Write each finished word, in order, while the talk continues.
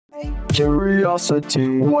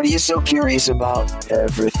Curiosity. What are you so curious about?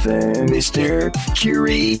 Everything, Mr.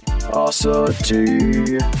 Curiosity.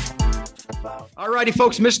 All righty,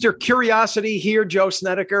 folks. Mr. Curiosity here, Joe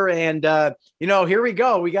Snedeker. And, here we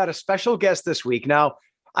go. We got a special guest this week. Now,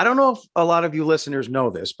 I don't know if a lot of you listeners know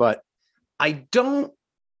this, but I don't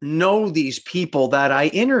know these people that I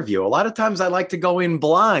interview. A lot of times I like to go in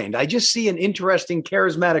blind. I just see an interesting,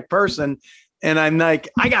 charismatic person, and I'm like,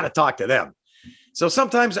 I got to talk to them. So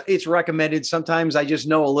sometimes it's recommended. Sometimes I just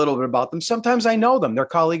know a little bit about them. Sometimes I know them. They're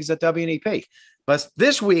colleagues at WNEP. But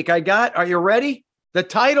this week are you ready? The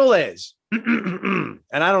title is, and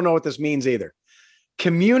I don't know what this means either,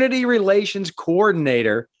 Community Relations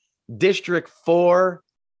Coordinator, District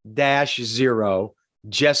 4-0,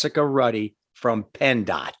 Jessica Ruddy from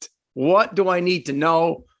PennDOT. What do I need to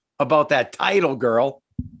know about that title, girl?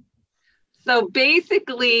 So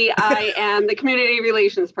basically, I am the community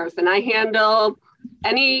relations person. I handle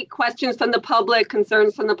any questions from the public,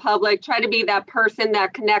 concerns from the public, try to be that person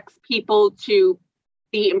that connects people to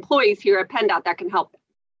the employees here at PennDOT that can help them.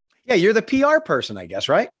 Yeah, you're the PR person, I guess,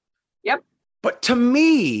 right? Yep. But to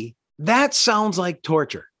me, that sounds like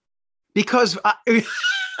torture because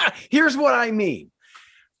here's what I mean.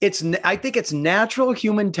 I think it's natural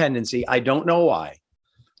human tendency. I don't know why.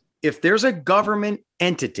 If there's a government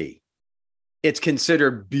entity, it's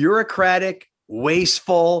considered bureaucratic,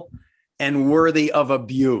 wasteful, and worthy of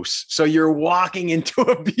abuse. So you're walking into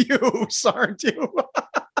abuse, aren't you?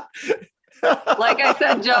 Like I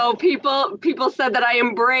said, Joe, people said that I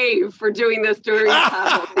am brave for doing this during the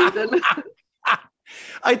travel season.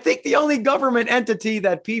 I think the only government entity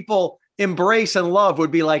that people embrace and love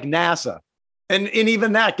would be like NASA. And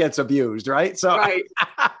even that gets abused, right? So, right.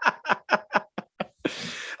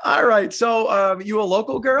 All right. So you a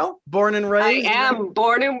local girl, born and raised? I am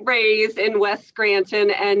born and raised in West Scranton,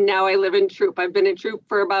 and now I live in Troop. I've been in Troop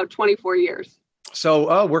for about 24 years.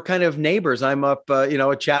 So we're kind of neighbors. I'm up,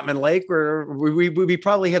 at Chapman Lake, where we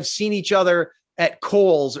probably have seen each other at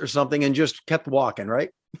Kohl's or something and just kept walking, right?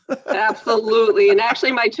 Absolutely. And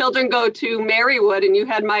actually, my children go to Marywood, and you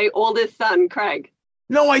had my oldest son, Craig.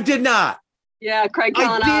 No, I did not. Yeah, Craig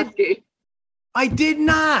Kalinowski. I did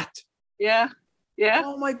not. Yeah. Yeah.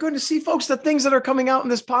 Oh my goodness. See, folks, the things that are coming out in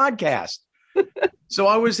this podcast. So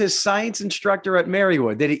I was his science instructor at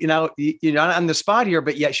Marywood. Did he, you're not on the spot here,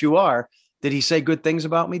 but yes, you are. Did he say good things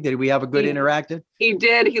about me? Did we have a good interactive? He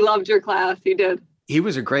did. He loved your class. He did. He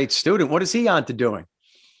was a great student. What is he on to doing?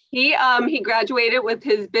 He graduated with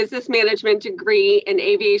his business management degree in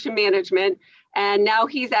aviation management. And now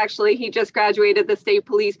he just graduated the state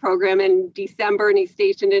police program in December, and he's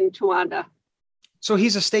stationed in Towanda. So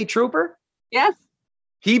he's a state trooper? Yes.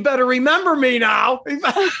 He better remember me now.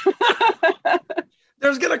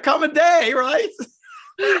 There's going to come a day, right?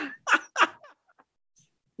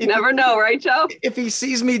 You never know, right, Joe? If he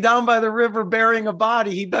sees me down by the river burying a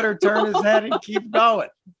body, he better turn his head and keep going.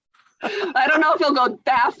 I don't know if he'll go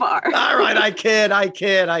that far. All right. I kid.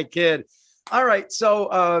 All right.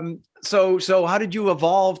 So how did you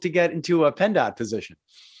evolve to get into a PennDOT position?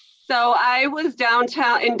 So I was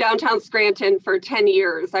in downtown Scranton for 10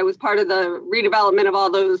 years. I was part of the redevelopment of all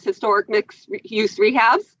those historic mixed use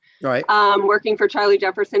rehabs. Right. Working for Charlie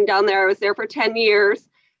Jefferson down there. I was there for 10 years.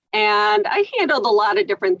 And I handled a lot of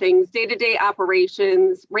different things, day-to-day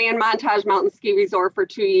operations, ran Montage Mountain Ski Resort for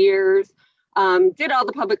 2 years, did all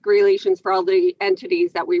the public relations for all the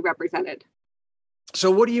entities that we represented. So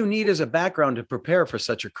what do you need as a background to prepare for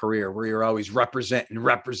such a career where you're always representing?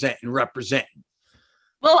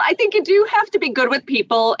 Well, I think you do have to be good with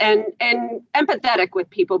people and empathetic with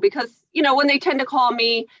people because, when they tend to call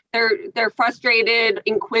me, they're frustrated,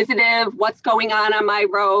 inquisitive, what's going on my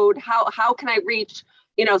road? How can I reach,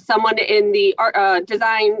 someone in the art,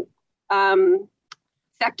 design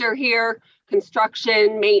sector here,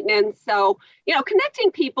 construction, maintenance. So,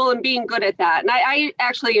 connecting people and being good at that. And I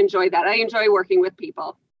actually enjoy that. I enjoy working with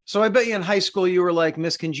people. So I bet you in high school you were like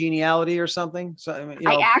Miss Congeniality or something. So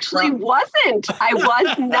I actually wasn't. I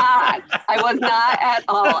was not. I was not at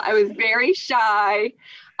all. I was very shy.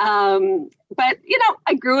 But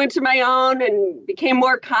I grew into my own and became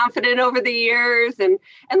more confident over the years. And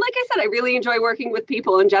like I said, I really enjoy working with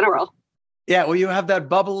people in general. Yeah, well, you have that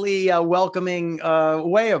bubbly, welcoming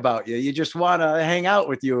way about you. You just want to hang out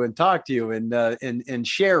with you and talk to you and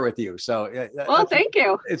share with you. So, well, thank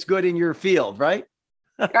you. It's good in your field, right?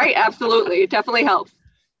 Right, absolutely. It definitely helps.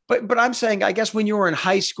 But I'm saying, I guess when you were in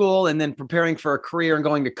high school and then preparing for a career and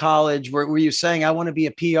going to college, were you saying, I want to be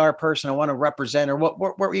a PR person, I want to represent, or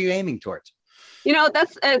what were you aiming towards?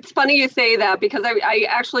 It's funny you say that because I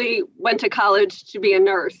actually went to college to be a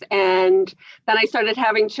nurse, and then I started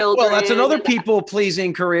having children. Well, that's another people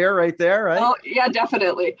pleasing career right there, right? Oh yeah,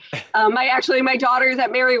 definitely. My daughter's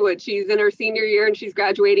at Marywood. She's in her senior year and she's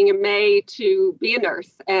graduating in May to be a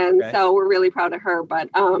nurse. And so we're really proud of her. But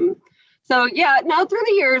so yeah, now through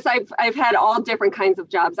the years, I've had all different kinds of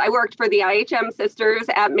jobs. I worked for the IHM sisters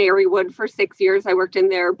at Marywood for 6 years. I worked in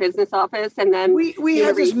their business office, and then we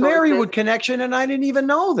have this Marywood connection, and I didn't even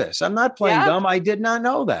know this. I'm not playing dumb. I did not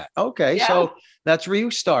know that. Okay, so that's where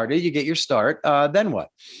you started. You get your start. Then what?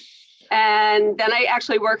 And then I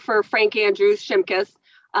actually worked for Frank Andrews Shimkus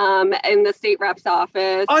in the state rep's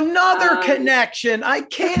office. Another connection. I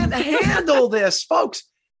can't handle this, folks.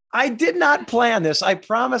 I did not plan this. I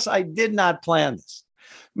promise I did not plan this.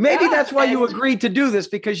 Maybe that's why you agreed to do this,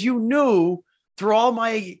 because you knew through all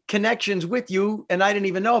my connections with you, and I didn't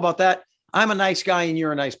even know about that, I'm a nice guy and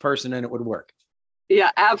you're a nice person and it would work.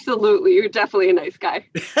 Yeah, absolutely. You're definitely a nice guy.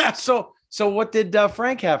 So what did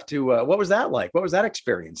Frank have to, what was that like? What was that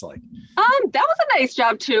experience like? That was a nice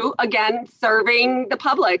job too. Again, serving the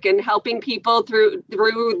public and helping people through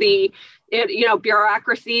the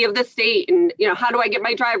bureaucracy of the state, and how do I get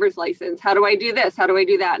my driver's license? How do I do this? How do I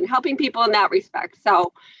do that? And helping people in that respect.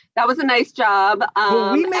 So that was a nice job.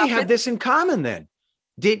 Well, we may have this in common then.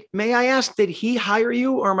 May I ask, did he hire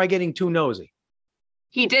you, or am I getting too nosy?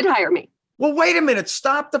 He did hire me. Well, wait a minute.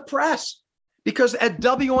 Stop the press. Because at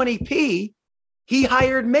WNEP, he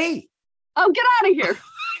hired me. Oh, get out of here.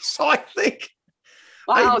 So I think.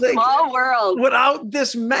 Wow, small world. Without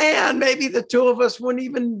this man, maybe the two of us wouldn't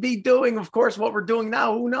even be doing, of course, what we're doing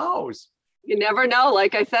now. Who knows? You never know.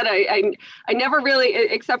 Like I said, I never really,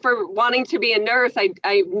 except for wanting to be a nurse,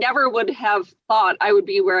 I never would have thought I would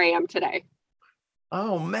be where I am today.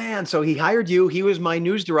 Oh, man. So he hired you. He was my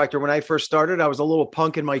news director when I first started. I was a little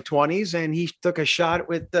punk in my 20s, and he took a shot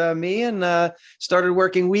with me and started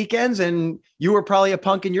working weekends. And you were probably a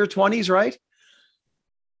punk in your 20s, right?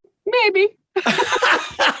 Maybe.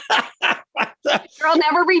 Girl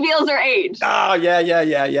never reveals her age. Oh,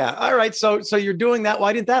 yeah. All right. So you're doing that.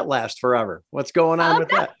 Why didn't that last forever? What's going on with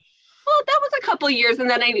that? Well, that was a couple of years, and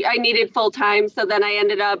then I needed full time. So then I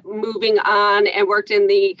ended up moving on and worked in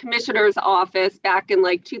the commissioner's office back in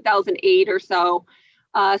like 2008 or so.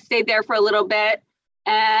 Stayed there for a little bit.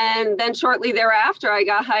 And then shortly thereafter, I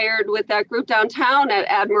got hired with that group downtown at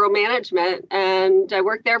Admiral Management, and I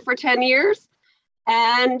worked there for 10 years.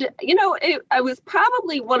 And, I was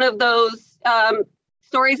probably one of those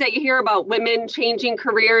stories that you hear about women changing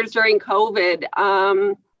careers during COVID.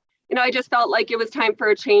 I just felt like it was time for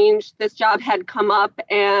a change. This job had come up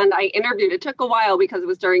and I interviewed. It took a while because it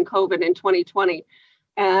was during COVID in 2020,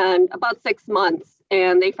 and about 6 months.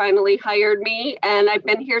 And they finally hired me, and I've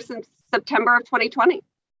been here since September of 2020.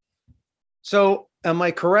 So am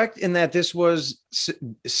I correct in that this was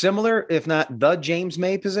similar, if not the James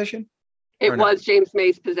May position? It was James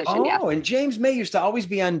May's position, yes. Oh, and James May used to always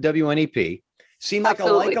be on WNEP. Seemed like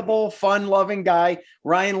Absolutely. a likable, fun-loving guy.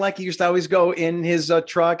 Ryan Leckie used to always go in his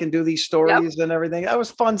truck and do these stories and everything. That was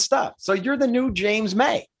fun stuff. So you're the new James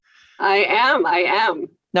May. I am.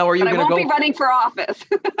 Now, are you going to go? I won't be running for office.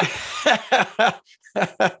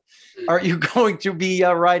 Are you going to be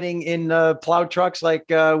riding in plow trucks like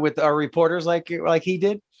with our reporters like he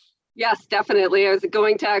did? Yes, definitely. I was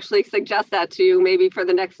going to actually suggest that to you, maybe for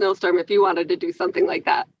the next snowstorm, if you wanted to do something like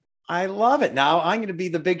that. I love it. Now I'm going to be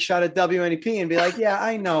the big shot at WNEP and be like, yeah,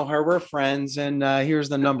 I know her. We're friends. And here's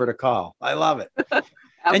the number to call. I love it.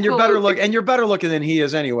 And you're better looking than he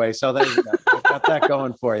is anyway. So there you go. Got that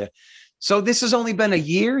going for you. So this has only been a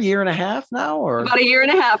year and a half now, or about a year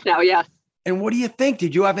and a half now. Yes. And what do you think?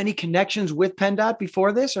 Did you have any connections with PennDOT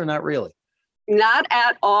before this, or not really? Not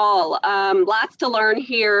at all. Lots to learn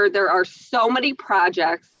here. There are so many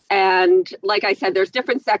projects. And like I said, there's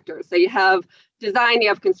different sectors. So you have design, you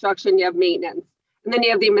have construction, you have maintenance, and then you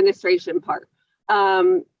have the administration part.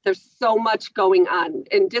 There's so much going on.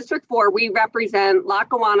 In District 4, we represent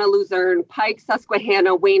Lackawanna, Luzerne, Pike,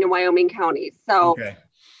 Susquehanna, Wayne, and Wyoming counties. So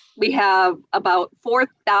we have about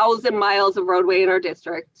 4,000 miles of roadway in our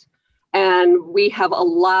district, and we have a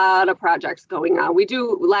lot of projects going on.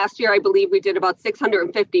 Last year, I believe we did about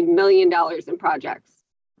 $650 million in projects.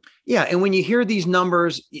 Yeah. And when you hear these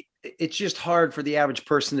numbers, it's just hard for the average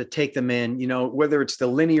person to take them in, whether it's the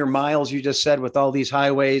linear miles you just said with all these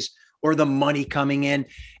highways or the money coming in.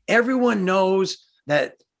 Everyone knows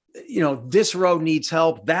that, this road needs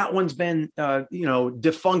help. That one's been,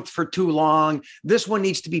 defunct for too long. This one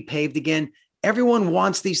needs to be paved again. Everyone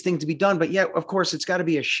wants these things to be done. But yet, of course, it's got to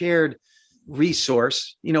be a shared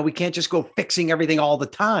resource. We can't just go fixing everything all the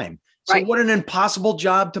time. So Right. what an impossible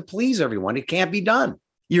job to please everyone. It can't be done.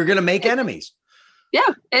 You're going to make enemies. Yeah,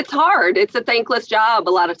 it's hard. It's a thankless job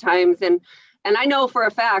a lot of times. And I know for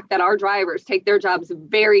a fact that our drivers take their jobs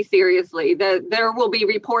very seriously. There will be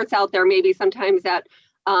reports out there, maybe sometimes that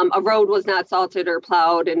a road was not salted or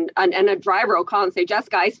plowed, and a driver will call and say,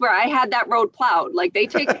 Jessica, I swear I had that road plowed. Like, they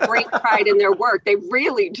take great pride in their work. They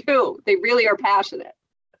really do. They really are passionate.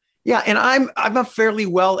 Yeah. And I'm a fairly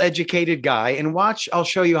well-educated guy, and watch, I'll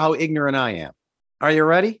show you how ignorant I am. Are you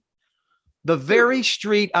ready? The very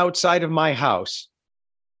street outside of my house,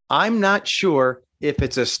 I'm not sure if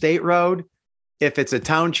it's a state road, if it's a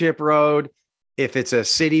township road, if it's a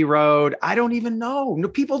city road. I don't even know. No,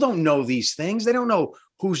 people don't know these things. They don't know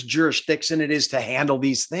whose jurisdiction it is to handle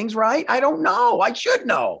these things, right? I don't know. I should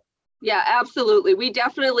know. Yeah, absolutely. We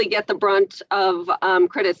definitely get the brunt of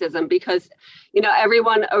criticism because, you know,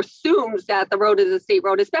 everyone assumes that the road is a state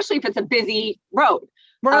road, especially if it's a busy road.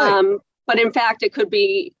 Right. But in fact, it could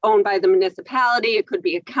be owned by the municipality. It could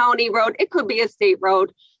be a county road. It could be a state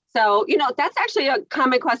road. So, you know, that's actually a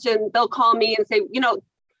common question. They'll call me and say, you know,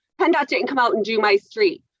 PennDOT didn't come out and do my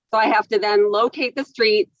street. So I have to then locate the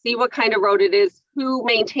street, see what kind of road it is, who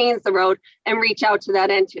maintains the road, and reach out to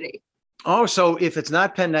that entity. Oh, so if it's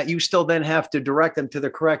not PennDOT, you still then have to direct them to the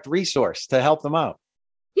correct resource to help them out.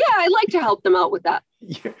 Yeah, I like to help them out with that.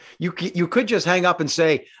 You could just hang up and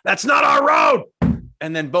say, that's not our road.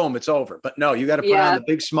 And then boom, it's over. But no, you got to put on the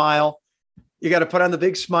big smile. You got to put on the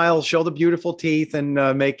big smile, show the beautiful teeth, and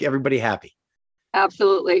make everybody happy.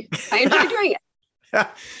 Absolutely. I enjoy doing it.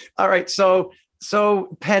 All right. So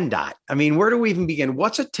PennDOT, I mean, where do we even begin?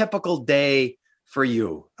 What's a typical day for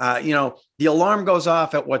you? You know, the alarm goes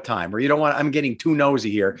off at what time? Or you don't want, I'm getting too nosy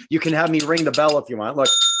here. You can have me ring the bell if you want. Look,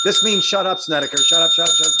 this means shut up, Snedeker. Shut up.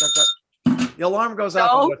 The alarm goes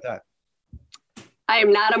off at what time? I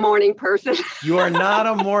am not a morning person. You are not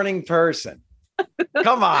a morning person.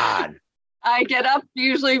 Come on. I get up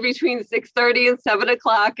usually between 6:30 and 7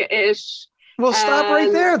 o'clock ish. Well, stop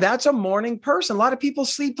right there. That's a morning person. A lot of people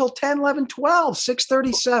sleep till 10, 11, 12,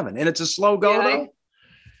 6:37. And it's a slow go, though?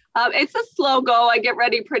 It's a slow go. I get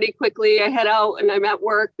ready pretty quickly. I head out and I'm at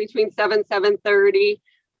work between 7:30,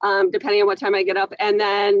 depending on what time I get up. And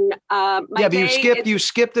then but you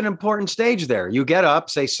skipped an important stage there. You get up,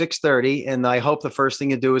 say 6:30, and I hope the first thing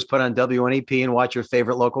you do is put on WNEP and watch your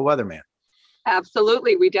favorite local weatherman.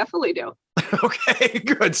 Absolutely. We definitely do. Okay,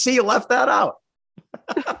 good. See, you left that out.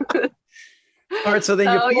 All right, so then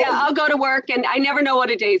I'll go to work, and I never know what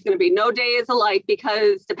a day is going to be. No day is alike,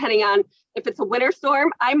 because depending on if it's a winter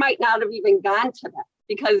storm, I might not have even gone to that,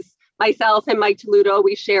 because myself and Mike Toludo,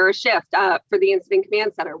 we share a shift for the Incident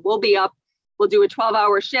Command Center. We'll be up, we'll do a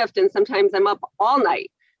 12-hour shift, and sometimes I'm up all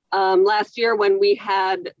night. Last year when we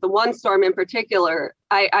had the one storm in particular,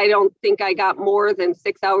 I don't think I got more than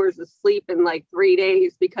 6 hours of sleep in like 3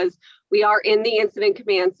 days, because we are in the Incident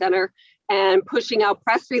Command Center and pushing out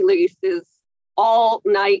press releases all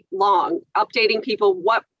night long, updating people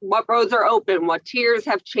what roads are open, what tiers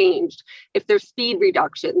have changed, if there's speed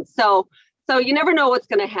reductions. So you never know what's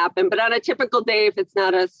going to happen. But on a typical day, if it's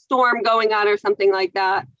not a storm going on or something like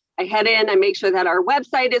that, I head in, I make sure that our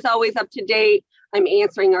website is always up to date. I'm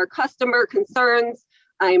answering our customer concerns.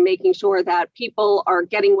 I'm making sure that people are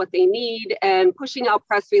getting what they need and pushing out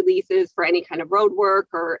press releases for any kind of road work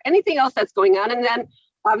or anything else that's going on. And then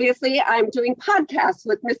obviously I'm doing podcasts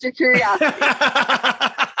with Mr. Curiosity.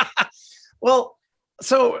 Well,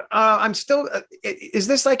 so I'm still, is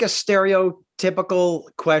this like a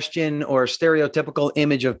stereotypical question or stereotypical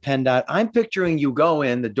image of PennDOT? I'm picturing you go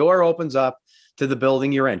in, the door opens up to the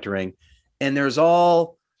building you're entering, and there's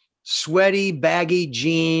all sweaty, baggy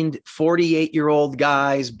jeaned 48-year-old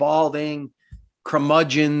guys, balding,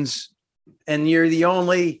 curmudgeons, and you're the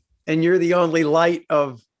only light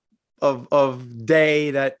of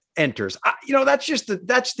day that enters.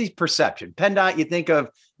 That's the perception. PennDOT, you think of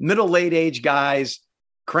middle, late age guys,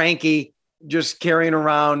 cranky, just carrying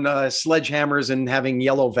around sledgehammers and having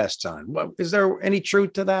yellow vests on. Is there any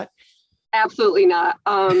truth to that? Absolutely not.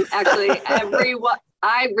 Actually, everyone,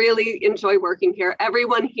 I really enjoy working here.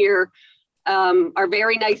 Everyone here are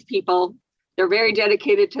very nice people. They're very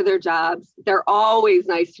dedicated to their jobs. They're always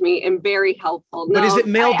nice to me and very helpful. But is it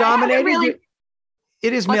male dominated?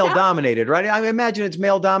 It is male dominated, right? I imagine it's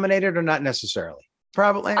male dominated, or not necessarily.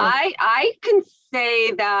 Probably. I can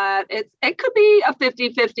say that it could be a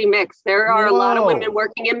 50-50 mix. There are a lot of women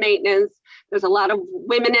working in maintenance. There's a lot of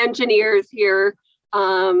women engineers here.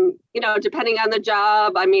 Depending on the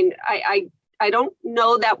job. I mean, I don't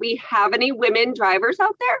know that we have any women drivers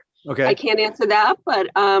out there. Okay. I can't answer that, but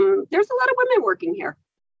there's a lot of women working here.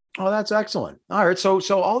 Oh, that's excellent. All right. So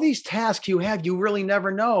all these tasks you have, you really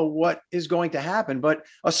never know what is going to happen. But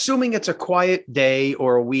assuming it's a quiet day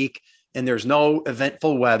or a week and there's no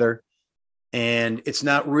eventful weather and it's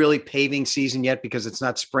not really paving season yet because it's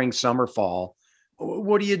not spring, summer, fall,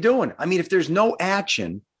 what are you doing? I mean, if there's no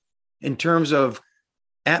action in terms of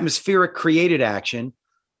atmospheric created action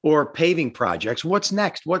or paving projects, what's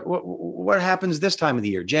next? What happens this time of the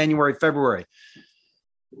year? January, February?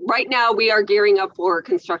 Right now, we are gearing up for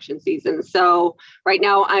construction season. So right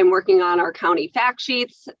now I'm working on our county fact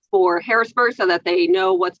sheets for Harrisburg so that they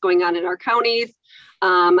know what's going on in our counties.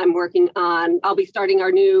 I'll be starting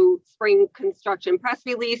our new spring construction press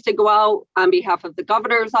release to go out on behalf of the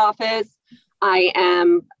governor's office. I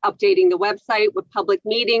am updating the website with public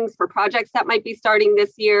meetings for projects that might be starting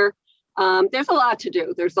this year. There's a lot to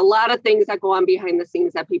do. There's a lot of things that go on behind the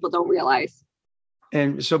scenes that people don't realize.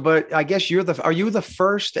 And so, but I guess are you the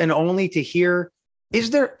first and only to hear, at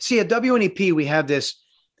WNEP,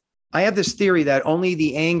 I have this theory that only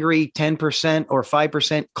the angry 10% or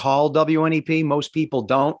 5% call WNEP. Most people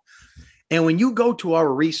don't. And when you go to our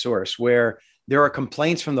resource where there are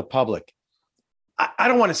complaints from the public, I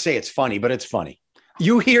don't want to say it's funny, but it's funny.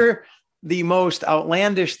 You hear the most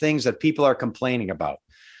outlandish things that people are complaining about.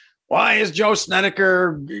 Why is Joe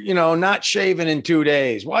Snedeker, not shaving in 2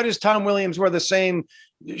 days? Why does Tom Williams wear the same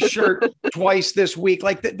shirt twice this week?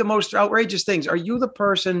 Like the most outrageous things. Are you the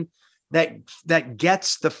person that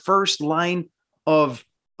gets the first line of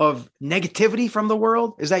negativity from the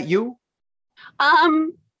world? Is that you?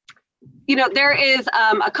 There is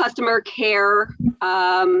a customer care.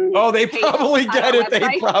 They probably get it.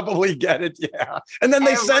 They probably get it. Yeah. And then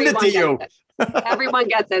they send it to you. Everyone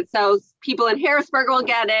gets it. So people in Harrisburg will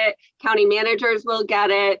get it. County managers will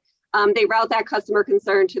get it. They route that customer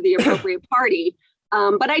concern to the appropriate party.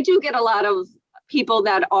 But I do get a lot of people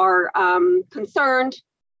that are concerned,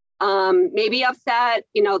 maybe upset,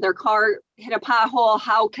 their car hit a pothole.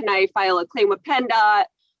 How can I file a claim with PennDOT?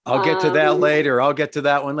 I'll get to that later. I'll get to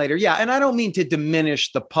that one later. Yeah. And I don't mean to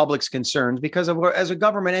diminish the public's concerns because as a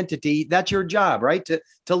government entity, that's your job, right?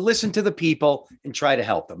 To listen to the people and try to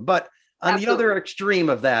help them. But on the other extreme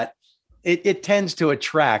of that, it tends to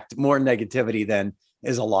attract more negativity than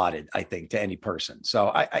is allotted, I think, to any person.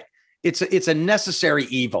 So it's a necessary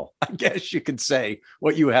evil, I guess you could say,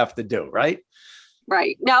 what you have to do, right?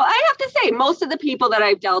 Right. Now, I have to say, most of the people that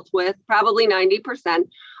I've dealt with, probably 90%,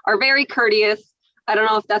 are very courteous. I don't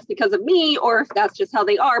know if that's because of me or if that's just how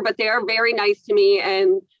they are, but they are very nice to me.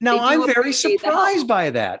 And no, I'm very surprised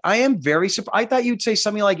by that. I am very surprised. I thought you'd say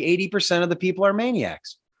something like 80% of the people are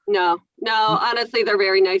maniacs. No, honestly, they're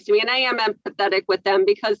very nice to me. And I am empathetic with them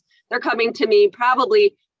because they're coming to me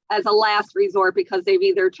probably as a last resort because they've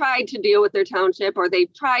either tried to deal with their township or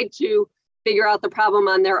they've tried to figure out the problem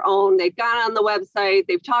on their own. They've gone on the website,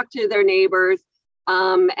 they've talked to their neighbors.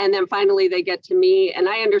 And then finally they get to me and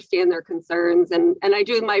I understand their concerns and I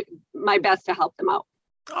do my best to help them out.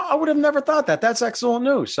 I would have never thought that. That's excellent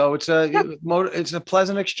news. So it's a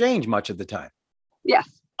pleasant exchange much of the time. Yes.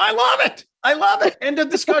 I love it. End of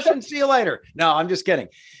discussion. See you later. No, I'm just kidding.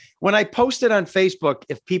 When I posted on Facebook,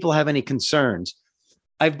 if people have any concerns,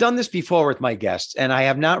 I've done this before with my guests and I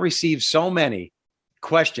have not received so many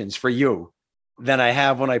questions for you than I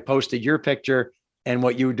have when I posted your picture and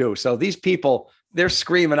what you do. So these people, they're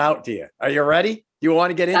screaming out to you. Are you ready? Do you want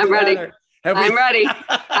to get into I'm ready. that? I'm ready.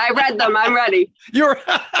 I read them. I'm ready. You're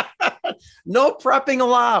no prepping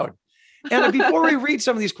allowed. And before we read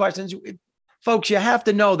some of these questions, folks, you have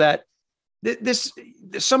to know that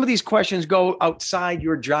some of these questions go outside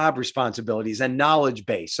your job responsibilities and knowledge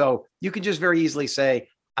base. So you can just very easily say,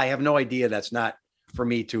 I have no idea. That's not for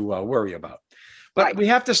me to worry about. But right. We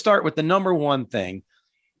have to start with the number one thing.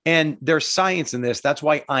 And there's science in this. That's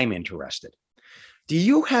why I'm interested. Do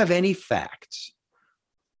you have any facts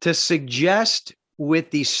to suggest with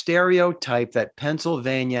the stereotype that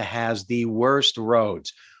Pennsylvania has the worst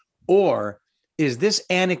roads? Or is this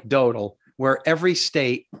anecdotal where every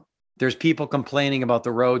state there's people complaining about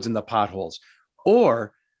the roads and the potholes?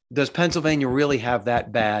 Or does Pennsylvania really have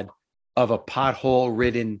that bad of a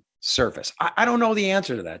pothole-ridden surface? I don't know the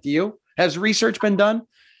answer to that. Do you? Has research been done?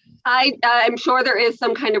 I'm sure there is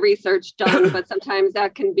some kind of research done, but sometimes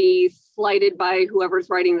that can be slighted by whoever's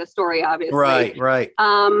writing the story, obviously. Right.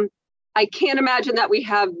 I can't imagine that we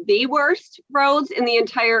have the worst roads in the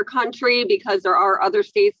entire country because there are other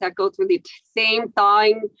states that go through the same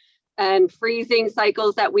thawing and freezing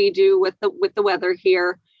cycles that we do with the weather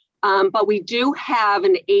here. But we do have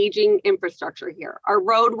an aging infrastructure here. Our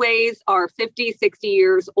roadways are 50, 60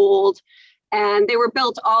 years old, and they were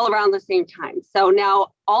built all around the same time. So now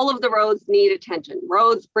all of the roads need attention.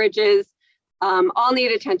 Roads, bridges, all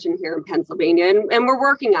need attention here in Pennsylvania, and we're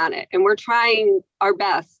working on it, and we're trying our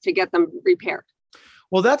best to get them repaired.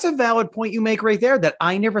 Well, that's a valid point you make right there that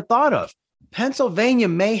I never thought of. Pennsylvania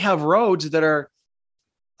may have roads that are,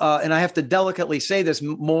 and I have to delicately say this,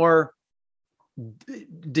 more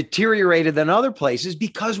deteriorated than other places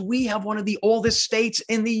because we have one of the oldest states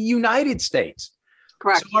in the United States.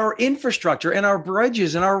 Correct. So our infrastructure and our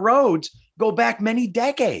bridges and our roads go back many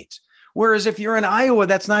decades. Whereas if you're in Iowa,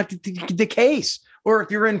 that's not the case. Or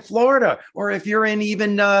if you're in Florida, or if you're in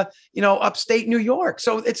even, upstate New York.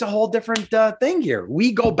 So it's a whole different thing here.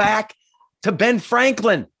 We go back to Ben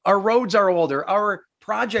Franklin. Our roads are older. Our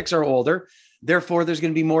projects are older. Therefore, there's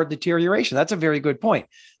going to be more deterioration. That's a very good point.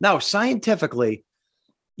 Now, scientifically,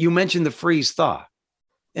 you mentioned the freeze thaw.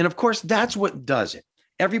 And of course, that's what does it.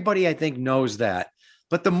 Everybody, I think, knows that.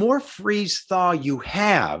 But the more freeze thaw you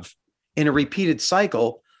have in a repeated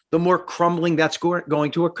cycle, the more crumbling that's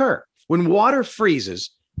going to occur. When water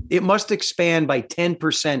freezes, it must expand by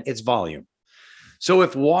 10% its volume. So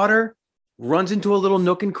if water runs into a little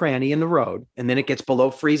nook and cranny in the road, and then it gets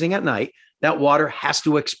below freezing at night, that water has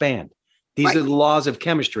to expand. These are the laws of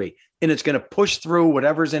chemistry, and it's going to push through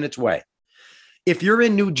whatever's in its way. If you're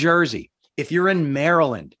in New Jersey, if you're in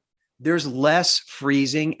Maryland, there's less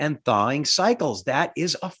freezing and thawing cycles. That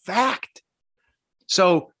is a fact.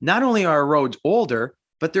 So not only are roads older,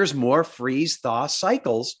 but there's more freeze thaw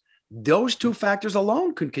cycles. Those two factors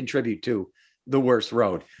alone could contribute to the worst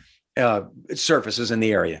road surfaces in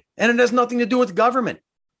the area. And it has nothing to do with government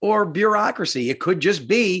or bureaucracy. It could just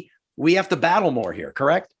be we have to battle more here,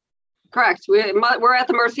 correct? Correct. We're at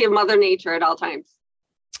the mercy of Mother Nature at all times.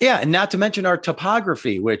 Yeah, and not to mention our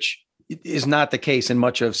topography, which is not the case in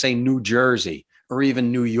much of, say, New Jersey or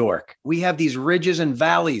even New York. We have these ridges and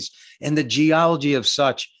valleys and the geology of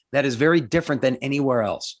such that is very different than anywhere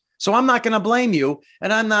else. So I'm not going to blame you,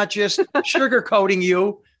 and I'm not just sugarcoating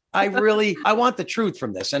you. I want the truth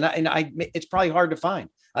from this, and it's probably hard to find.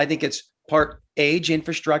 I think it's part age,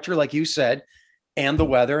 infrastructure, like you said, and the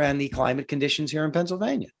weather and the climate conditions here in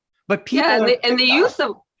Pennsylvania. But people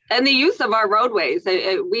the use of our roadways.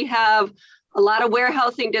 We have a lot of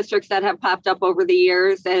warehousing districts that have popped up over the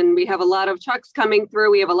years, and we have a lot of trucks coming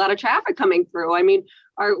through. We have a lot of traffic coming through. I mean,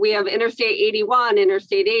 we have Interstate 81,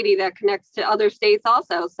 Interstate 80 that connects to other states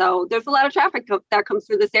also. So there's a lot of traffic that comes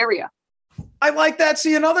through this area. I like that.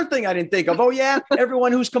 See, another thing I didn't think of. Oh, yeah.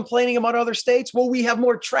 Everyone who's complaining about other states. Well, we have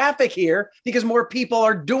more traffic here because more people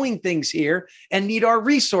are doing things here and need our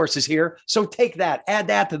resources here. So take that, add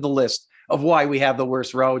that to the list of why we have the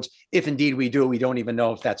worst roads. If indeed we do, we don't even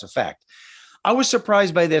know if that's a fact. I was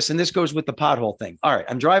surprised by this, and this goes with the pothole thing. All right,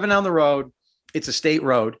 I'm driving down the road. It's a state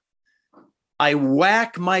road. I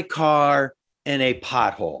whack my car in a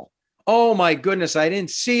pothole. Oh, my goodness, I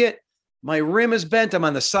didn't see it. My rim is bent. I'm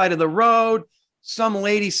on the side of the road. Some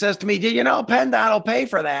lady says to me, "Did you know PennDOT will pay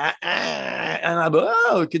for that?" And I'm,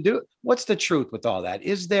 oh, could do it. What's the truth with all that?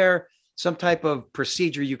 Is there some type of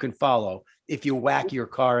procedure you can follow if you whack your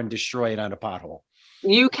car and destroy it on a pothole?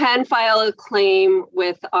 You can file a claim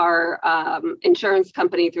with our insurance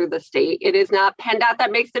company through the state. It is not PennDOT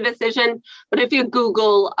that makes the decision, but if you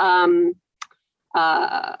Google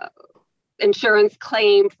insurance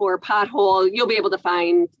claim for pothole, you'll be able to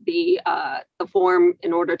find the form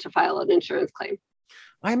in order to file an insurance claim.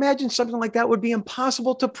 I imagine something like that would be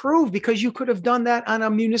impossible to prove because you could have done that on a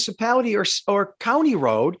municipality or county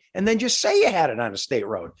road and then just say you had it on a state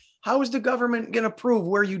road. How is the government going to prove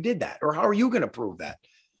where you did that? Or how are you going to prove that?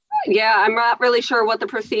 Yeah, I'm not really sure what the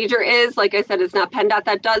procedure is. Like I said, it's not PennDOT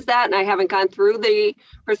that does that, and I haven't gone through the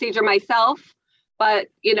procedure myself, but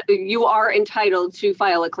you are entitled to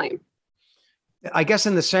file a claim. I guess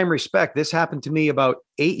in the same respect, this happened to me about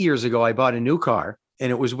 8 years ago. I bought a new car,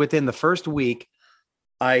 and it was within the first week.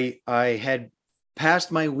 I had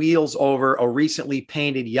passed my wheels over a recently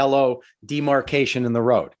painted yellow demarcation in the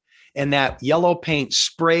road. And that yellow paint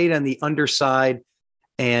sprayed on the underside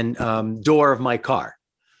and door of my car.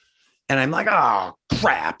 And I'm like, oh,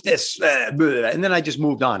 crap, this. And then I just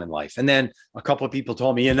moved on in life. And then a couple of people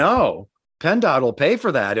told me, PennDOT will pay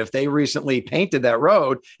for that if they recently painted that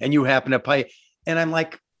road and you happen to pay. And I'm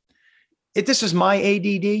like, this is my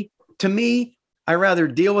ADD. To me, I rather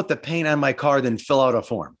deal with the paint on my car than fill out a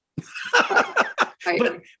form.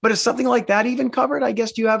 Right. But is something like that even covered? I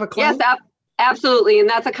guess, do you have a claim? Yes, absolutely. And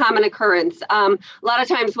that's a common occurrence. A lot of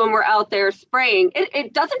times when we're out there spraying,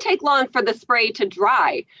 it doesn't take long for the spray to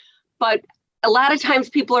dry, but a lot of times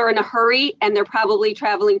people are in a hurry and they're probably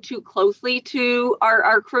traveling too closely to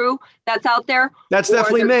our crew that's out there. That's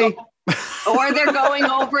definitely me. Or they're going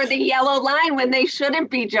over the yellow line when they shouldn't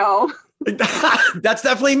be, Joe. That's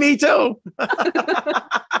definitely me too.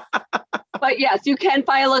 But yes, you can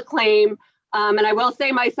file a claim. And I will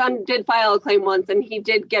say my son did file a claim once and he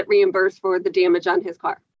did get reimbursed for the damage on his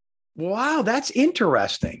car. Wow, that's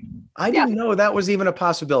interesting. I Yes. didn't know that was even a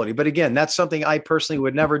possibility. But again, that's something I personally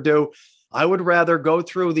would never do. I would rather go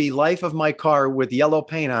through the life of my car with yellow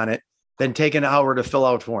paint on it than take an hour to fill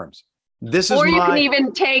out forms. This is Or you can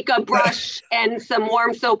even take a brush and some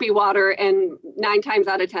warm soapy water, and 9 times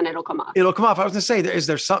out of 10 it'll come off. It'll come off. I was going to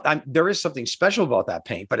say, there is something special about that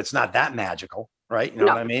paint, but it's not that magical, right? You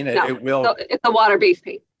know what I mean? It will. So it's a water-based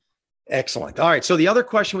paint. Excellent. All right. So the other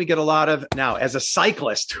question we get a lot of now as a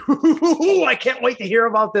cyclist, I can't wait to hear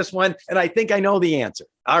about this one. And I think I know the answer.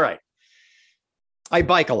 All right. I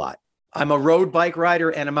bike a lot. I'm a road bike rider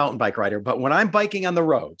and a mountain bike rider. But when I'm biking on the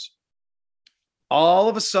roads, all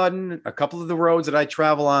of a sudden, a couple of the roads that I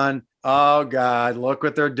travel on, oh God, look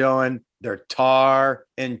what they're doing. They're tar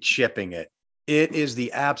and chipping it. It is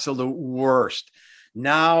the absolute worst.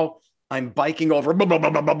 Now I'm biking over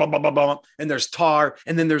and there's tar,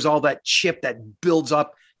 and then there's all that chip that builds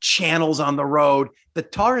up channels on the road. The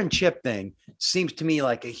tar and chip thing seems to me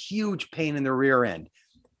like a huge pain in the rear end.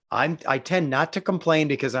 I tend not to complain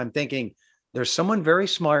because I'm thinking there's someone very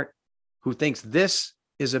smart who thinks this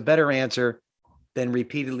is a better answer than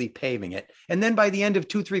repeatedly paving it. And then by the end of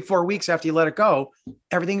 2, 3, 4 weeks after you let it go,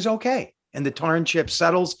 everything's okay. And the tar and chip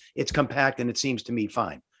settles, it's compact, and it seems to me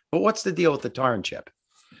fine. But what's the deal with the tar and chip?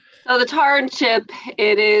 So the tar and chip,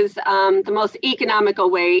 it is the most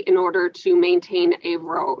economical way in order to maintain a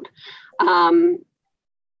road.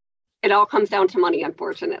 It all comes down to money,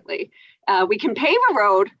 unfortunately. We can pave a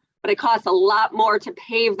road, but it costs a lot more to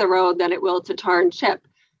pave the road than it will to tar and chip.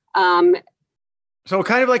 So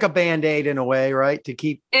kind of like a Band-Aid in a way, right? To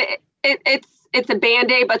keep it's a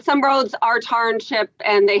Band-Aid, but some roads are tar and chip,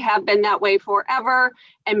 and they have been that way forever,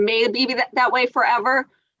 and may be that way forever.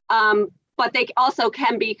 But they also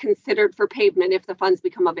can be considered for pavement if the funds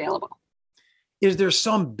become available. Is there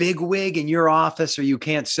some bigwig in your office, or you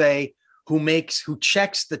can't say, who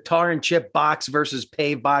checks the tar and chip box versus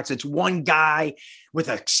pave box? It's one guy with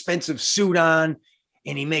an expensive suit on,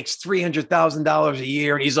 and he makes $300,000 a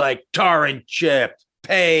year, and he's like, tar and chip,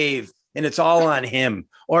 pave, and it's all on him.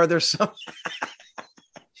 Or there's some.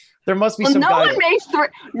 There must be some. No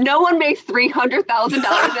one makes $300,000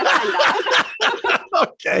 at PennDOT.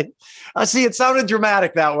 Okay, I see. It sounded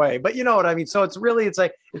dramatic that way, but you know what I mean. So it's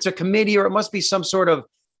like it's a committee, or it must be some sort of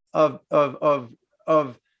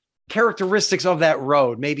characteristics of that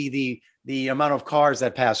road. Maybe the amount of cars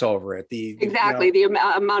that pass over it. The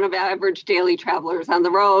amount of average daily travelers on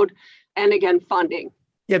the road, and again, funding.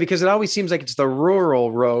 Yeah, because it always seems like it's the rural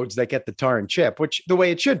roads that get the tar and chip, which the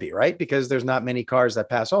way it should be, right? Because there's not many cars that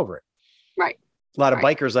pass over it. Right. A lot of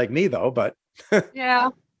bikers like me, though, but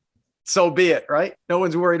yeah, so be it, right? No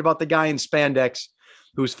one's worried about the guy in spandex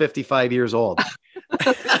who's 55 years old.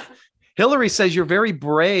 Hillary says you're very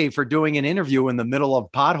brave for doing an interview in the middle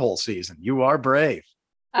of pothole season. You are brave.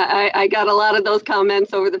 I got a lot of those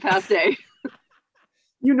comments over the past day.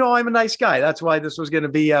 You know, I'm a nice guy. That's why this was going to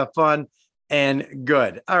be fun and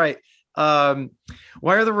good. All right.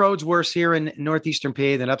 Why are the roads worse here in northeastern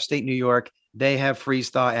PA than upstate New York? They have freeze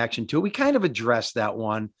thaw action too. We kind of addressed that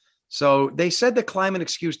one. So they said the climate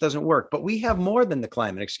excuse doesn't work, but we have more than the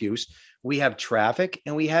climate excuse. We have traffic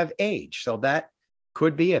and we have age. So that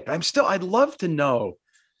could be it. But I'd love to know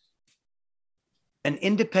an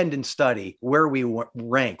independent study where we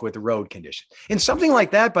rank with the road condition. And something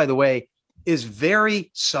like that, by the way, is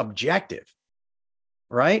very subjective,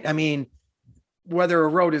 right? I mean, whether a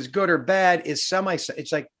road is good or bad is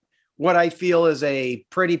it's like what I feel is a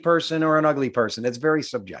pretty person or an ugly person. It's very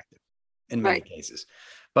subjective in many cases,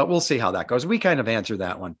 but we'll see how that goes. We kind of answered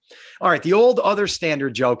that one. All right. The old other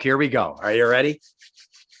standard joke. Here we go. Are you ready?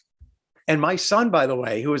 And my son, by the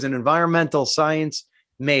way, who was an environmental science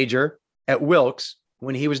major at Wilkes,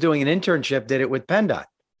 when he was doing an internship, did it with PennDOT.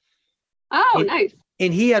 Oh, nice.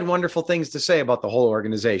 And he had wonderful things to say about the whole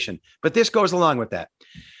organization, but this goes along with that.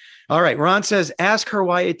 All right. Ron says, ask her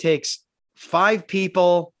why it takes 5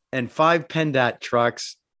 people and 5 PennDOT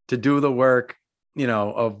trucks to do the work, you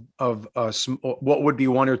know, of what would be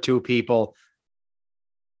 1 or 2 people.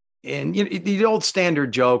 And you know, the old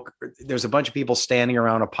standard joke, there's a bunch of people standing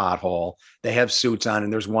around a pothole. They have suits on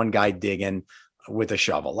and there's one guy digging with a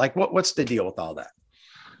shovel. Like what's the deal with all that?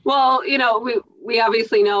 Well, you know, we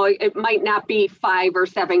obviously know it might not be 5 or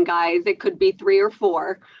 7 guys. It could be 3 or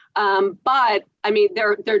 4. But I mean,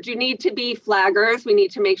 there do need to be flaggers. We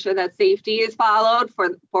need to make sure that safety is followed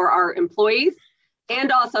for our employees.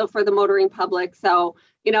 and also for the motoring public. So,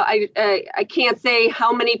 I can't say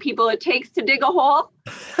how many people it takes to dig a hole,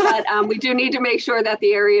 but we do need to make sure that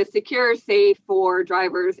the area is secure, safe for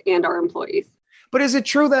drivers and our employees. But is it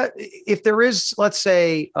true that if there is, let's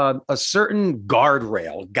say, a certain guide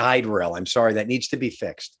rail, that needs to be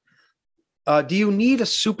fixed, do you need a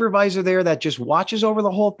supervisor there that just watches over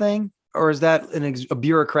the whole thing? Or is that a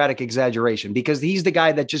bureaucratic exaggeration? Because he's the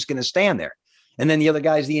guy that's just going to stand there. And then the other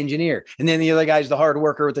guy's the engineer. And then the other guy's the hard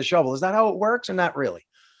worker with the shovel. Is that how it works or not really?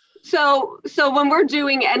 So when we're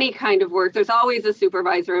doing any kind of work, there's always a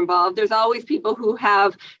supervisor involved. There's always people who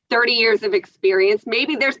have 30 years of experience.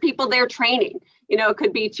 Maybe there's people there training. It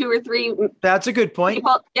could be 2 or 3. That's a good point.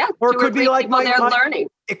 People, yeah. Or it could be like learning.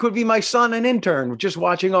 It could be my son, an intern, just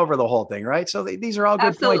watching over the whole thing, right? So these are all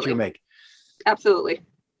good points you make. Absolutely.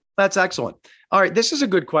 That's excellent. All right. This is a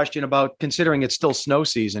good question about considering it's still snow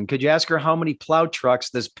season. Could you ask her how many plow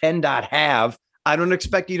trucks does PennDOT have? I don't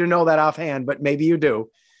expect you to know that offhand, but maybe you do.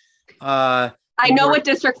 I know what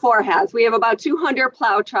District 4 has. We have about 200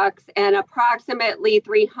 plow trucks and approximately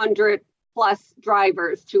 300 plus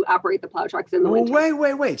drivers to operate the plow trucks in the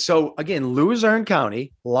winter. Wait. So again, Luzerne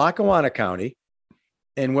County, Lackawanna County,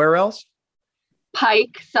 and where else?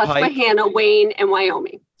 Pike, Susquehanna, Wayne, and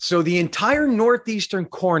Wyoming. So the entire northeastern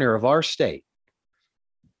corner of our state,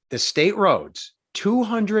 the state roads,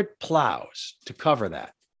 200 plows to cover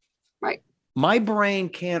that. Right. My brain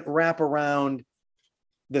can't wrap around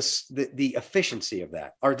the efficiency of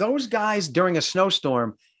that. Are those guys during a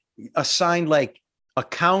snowstorm assigned like a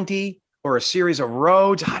county or a series of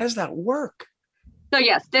roads? How does that work? So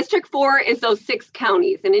yes, District 4 is those 6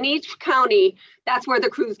 counties. And in each county, that's where the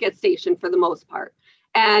crews get stationed for the most part.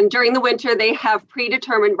 And during the winter, they have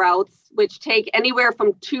predetermined routes, which take anywhere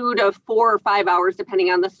from 2 to 4 or 5 hours, depending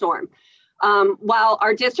on the storm. While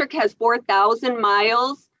our district has 4,000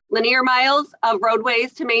 linear miles of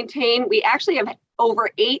roadways to maintain, we actually have over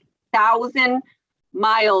 8,000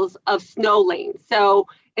 miles of snow lanes. So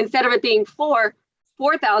instead of it being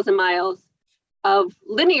 4,000 miles of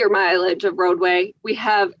linear mileage of roadway, we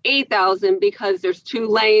have 8,000 because there's 2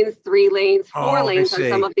 lanes, 3 lanes, 4 lanes on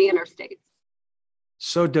some of the interstates.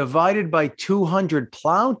 So divided by 200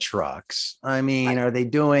 plow trucks, I mean, right. Are they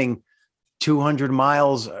doing 200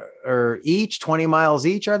 miles or each, 20 miles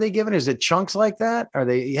each? Are they given? Is it chunks like that? Are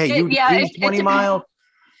they, hey, 20 miles?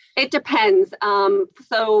 It depends.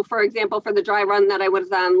 So for example, for the dry run that I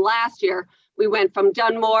was on last year, we went from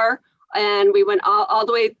Dunmore and we went all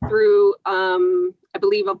the way through, I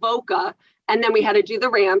believe, Avoca. And then we had to do the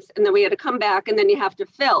ramps and then we had to come back and then you have to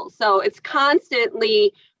fill. So it's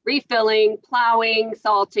constantly refilling, plowing,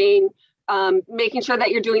 salting, making sure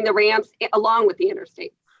that you're doing the ramps along with the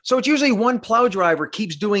interstate. So it's usually one plow driver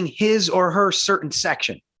keeps doing his or her certain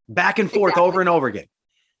section back and forth over and over again.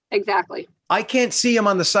 Exactly. I can't see him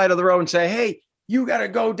on the side of the road and say, hey, you got to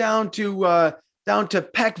go down to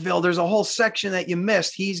Peckville. There's a whole section that you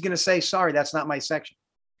missed. He's going to say, sorry, that's not my section.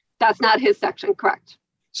 That's not his section. Correct.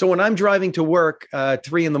 So when I'm driving to work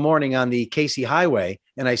 3 a.m. on the Casey Highway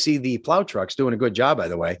and I see the plow trucks doing a good job, by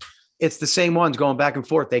the way, it's the same ones going back and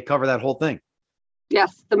forth. They cover that whole thing.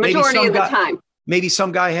 Yes, the majority of the time. Maybe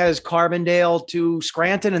some guy has Carbondale to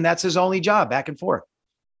Scranton and that's his only job, back and forth.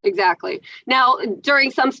 Exactly. Now, during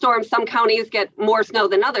some storms, some counties get more snow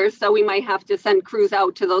than others. So we might have to send crews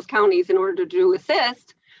out to those counties in order to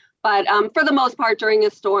assist. But for the most part, during a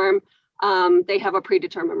storm, they have a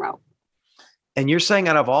predetermined route. And you're saying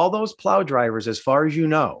out of all those plow drivers, as far as you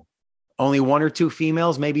know, only 1 or 2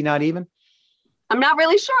 females, maybe not even? I'm not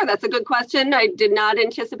really sure. That's a good question. I did not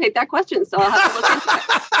anticipate that question, so I'll have to look into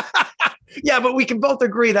it. Yeah, but we can both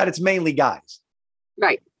agree that it's mainly guys.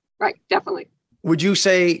 Right, definitely. Would you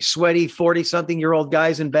say sweaty 40-something-year-old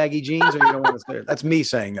guys in baggy jeans, or you don't want to say it? That's me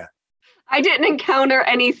saying that. I didn't encounter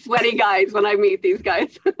any sweaty guys when I meet these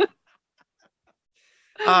guys.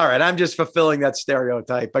 All right, I'm just fulfilling that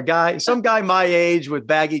stereotype. Some guy my age with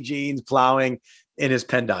baggy jeans plowing in his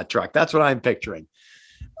PennDOT truck. That's what I'm picturing.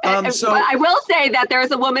 So I will say that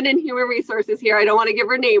there's a woman in human resources here. I don't want to give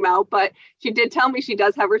her name out, but she did tell me she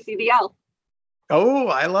does have her CDL. Oh,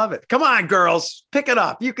 I love it. Come on, girls, pick it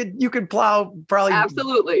up. You could plow probably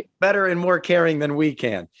absolutely better and more caring than we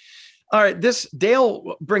can. All right, this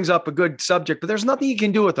Dale brings up a good subject, but there's nothing you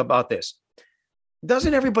can do about this.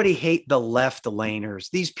 Doesn't everybody hate the left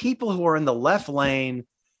laners? These people who are in the left lane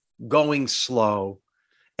going slow,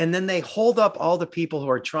 and then they hold up all the people who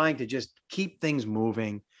are trying to just keep things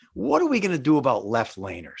moving. What are we going to do about left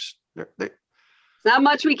laners? Not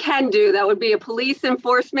much we can do. That would be a police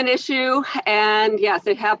enforcement issue. And yes,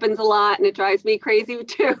 it happens a lot and it drives me crazy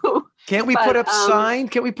too. Can't we put up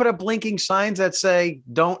Can't we put up blinking signs that say,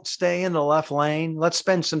 don't stay in the left lane? Let's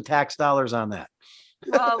spend some tax dollars on that.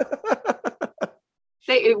 Well,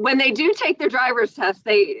 when they do take their driver's test,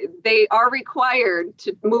 they are required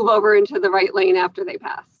to move over into the right lane after they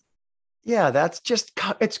pass. Yeah,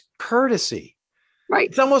 it's courtesy. Right.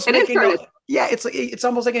 It's almost it's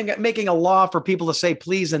almost like making a law for people to say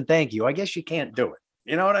please and thank you. I guess you can't do it.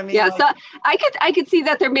 You know what I mean? Yeah. So I could see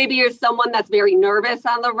that there maybe is someone that's very nervous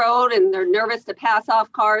on the road and they're nervous to pass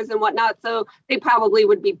off cars and whatnot. So they probably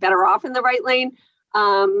would be better off in the right lane.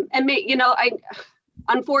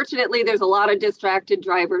 Unfortunately, there's a lot of distracted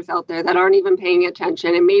drivers out there that aren't even paying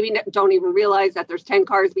attention and maybe don't even realize that there's 10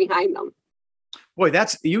 cars behind them. Boy,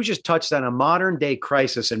 you just touched on a modern day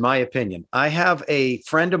crisis, in my opinion. I have a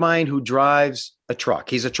friend of mine who drives a truck.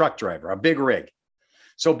 He's a truck driver, a big rig.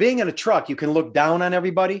 So being in a truck, you can look down on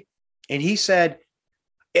everybody. And he said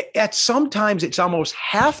sometimes it's almost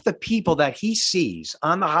half the people that he sees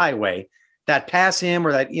on the highway that pass him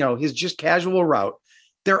or that, his just casual route.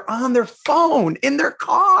 They're on their phone in their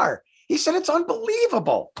car. He said, it's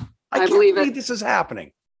unbelievable. I can't believe this is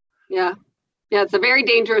happening. Yeah. Yeah. It's a very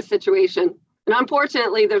dangerous situation. And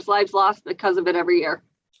unfortunately, there's lives lost because of it every year.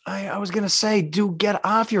 I was going to say, get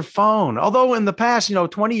off your phone. Although in the past,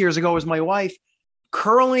 20 years ago, it was my wife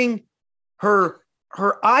curling her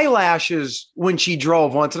eyelashes when she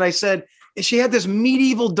drove once. And I said, she had this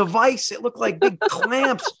medieval device. It looked like big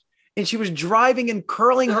clamps. And she was driving and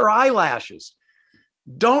curling her eyelashes.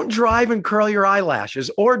 Don't drive and curl your eyelashes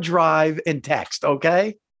or drive and text.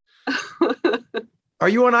 Okay. Are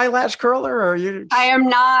you an eyelash curler or are you? I am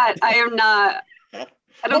not. I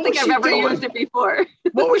don't think I've ever used it before.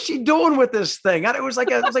 What was she doing with this thing? It was like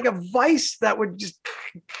a vice that would just,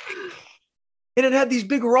 and it had these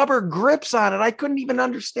big rubber grips on it. I couldn't even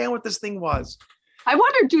understand what this thing was. I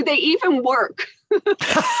wonder, do they even work?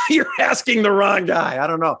 You're asking the wrong guy. I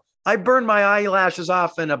don't know. I burned my eyelashes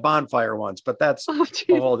off in a bonfire once, but that's a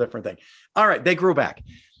whole different thing. All right. They grew back.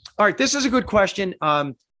 All right. This is a good question.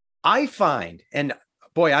 I find, and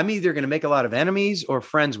boy, I'm either going to make a lot of enemies or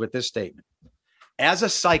friends with this statement. As a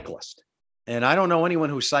cyclist, and I don't know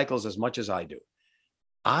anyone who cycles as much as I do,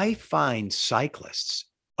 I find cyclists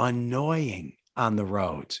annoying on the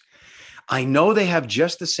roads. I know they have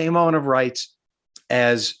just the same amount of rights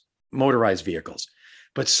as motorized vehicles,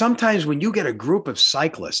 but sometimes when you get a group of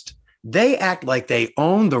cyclists, they act like they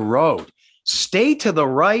own the road. Stay to the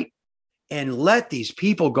right and let these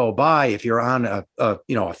people go by if you're on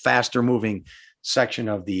a faster moving section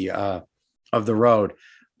of the road.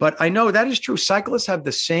 But I know that is true. Cyclists have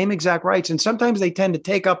the same exact rights. And sometimes they tend to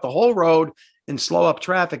take up the whole road and slow up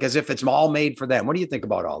traffic as if it's all made for them. What do you think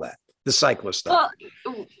about all that? The cyclist stuff.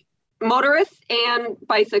 Well, motorists and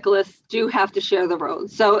bicyclists do have to share the road.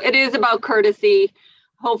 So it is about courtesy.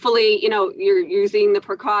 Hopefully, you're using the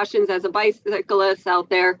precautions as a bicyclist out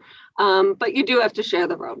there. But you do have to share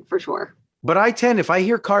the road for sure. But if I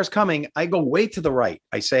hear cars coming, I go way to the right.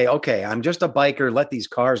 I say, okay, I'm just a biker. Let these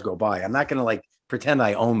cars go by. I'm not going to pretend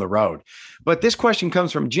I own the road. But this question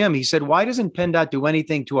comes from Jim. He said, why doesn't PennDOT do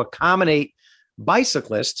anything to accommodate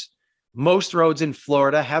bicyclists? Most roads in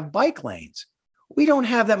Florida have bike lanes. We don't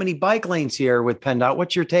have that many bike lanes here with PennDOT.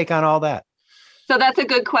 What's your take on all that? So that's a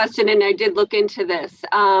good question. And I did look into this.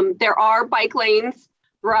 There are bike lanes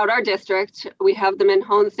throughout our district. We have them in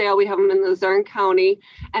Honesdale. We have them in Luzerne County.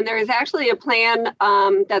 And there is actually a plan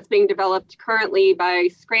that's being developed currently by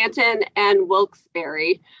Scranton and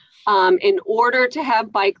Wilkes-Barre in order to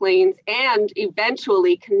have bike lanes and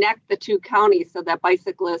eventually connect the two counties so that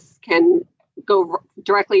bicyclists can go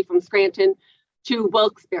directly from Scranton to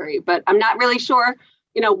Wilkes-Barre. But I'm not really sure,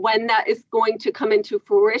 when that is going to come into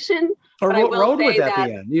fruition. Or what road would that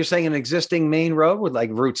be on? You're saying an existing main road with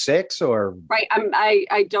like Route 6 or? Right.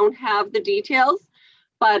 I don't have the details,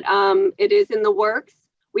 but it is in the works.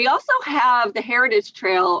 We also have the Heritage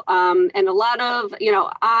Trail and a lot of,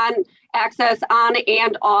 on access on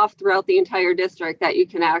and off throughout the entire district that you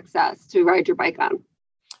can access to ride your bike on.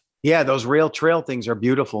 Yeah, those rail trail things are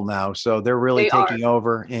beautiful now. So they're really taking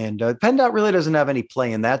over. And PennDOT really doesn't have any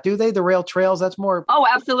play in that, do they? The rail trails, that's more. Oh,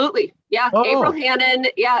 absolutely. Yeah. Oh. April Hannon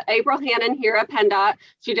here at PennDOT.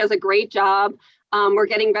 She does a great job. We're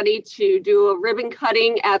getting ready to do a ribbon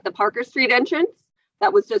cutting at the Parker Street entrance.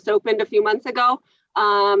 That was just opened a few months ago.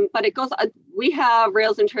 But it goes, we have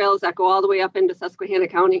rails and trails that go all the way up into Susquehanna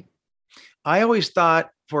County. I always thought,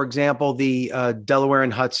 for example, the Delaware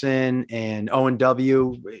and Hudson and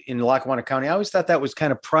O&W in Lackawanna County, I always thought that was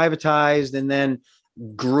kind of privatized. And then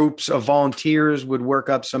groups of volunteers would work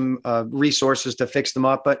up some resources to fix them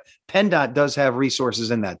up, but PennDOT does have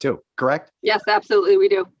resources in that too, correct? Yes, absolutely, we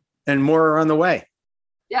do. And more are on the way.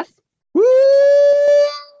 Yes. Woo,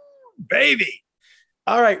 baby.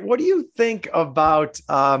 All right. What do you think about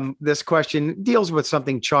this question? Deals with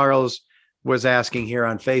something Charles was asking here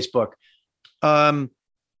on Facebook.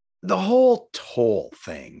 The whole toll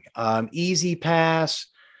thing, Easy Pass.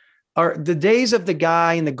 Are the days of the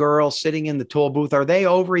guy and the girl sitting in the toll booth, are they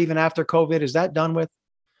over even after COVID? Is that done with?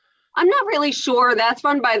 I'm not really sure. That's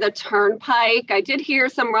run by the Turnpike. I did hear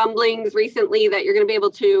some rumblings recently that you're going to be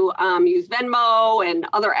able to use Venmo and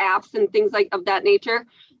other apps and things like of that nature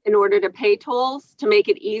in order to pay tolls to make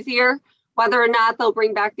it easier. Whether or not they'll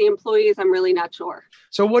bring back the employees, I'm really not sure.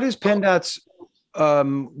 So what is PennDOT's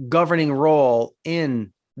governing role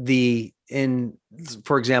in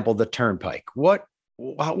for example, the Turnpike? What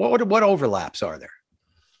overlaps are there?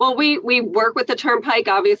 Well, we work with the Turnpike.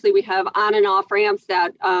 Obviously, we have on and off ramps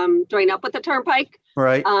that join up with the Turnpike.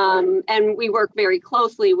 Right. And we work very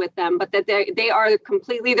closely with them, but that they are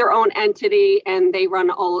completely their own entity and they run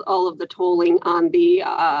all of the tolling on the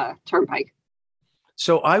Turnpike.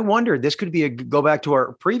 So I wondered, this could be go back to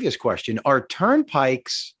our previous question. Are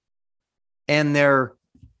turnpikes and their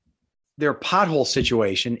pothole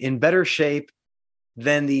situation in better shape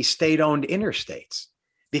than the state-owned interstates?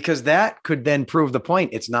 Because that could then prove the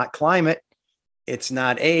point. It's not climate, it's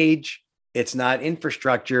not age, it's not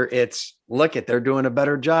infrastructure. It's they're doing a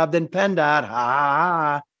better job than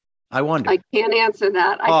PennDOT. I wonder. I can't answer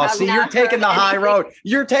that. You're taking the high road.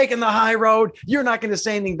 You're taking the high road. You're not going to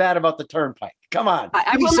say anything bad about the Turnpike. Come on.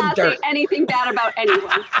 I will not say anything bad about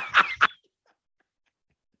anyone.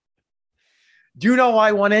 Do you know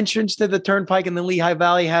why one entrance to the Turnpike in the Lehigh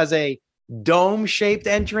Valley has a dome-shaped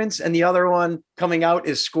entrance and the other one coming out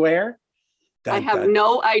is square? I have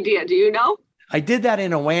no idea. Do you know? I did that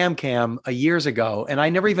in a Wham cam years ago, and I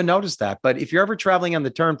never even noticed that. But if you're ever traveling on the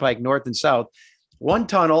Turnpike north and south, one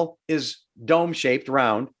tunnel is dome-shaped,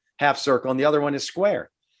 round, half circle, and the other one is square.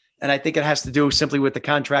 And I think it has to do simply with the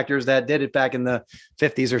contractors that did it back in the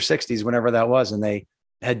 50s or 60s, whenever that was, and they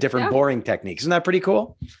had different boring techniques. Isn't that pretty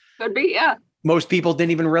cool? Could be, yeah. Most people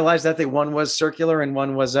didn't even realize that one was circular and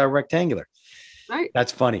one was rectangular. Right.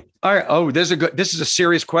 That's funny. All right. Oh, this is a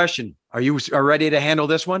serious question. Are you ready to handle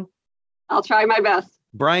this one? I'll try my best.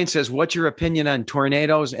 Brian says, what's your opinion on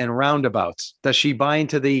tornadoes and roundabouts? Does she buy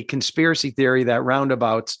into the conspiracy theory that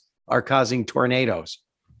roundabouts are causing tornadoes?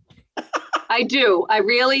 I do. I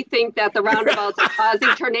really think that the roundabouts are causing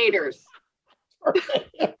tornadoes.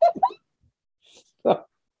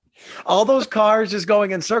 All those cars just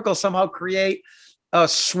going in circles somehow create a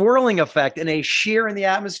swirling effect and a shear in the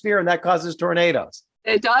atmosphere, and that causes tornadoes.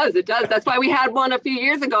 It does. It does. That's why we had one a few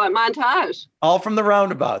years ago at Montage. All from the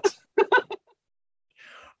roundabouts.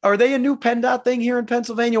 Are they a new PennDOT thing here in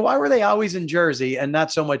Pennsylvania? Why were they always in Jersey and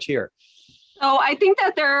not so much here? So I think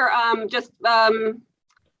that they're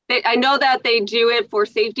I know that they do it for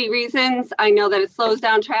safety reasons. I know that it slows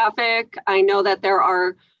down traffic. I know that there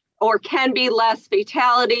are or can be less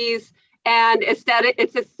fatalities, and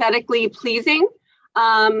it's aesthetically pleasing.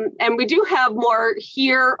 And we do have more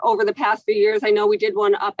here over the past few years. I know we did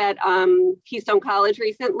one up at Keystone College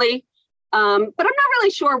recently, but I'm not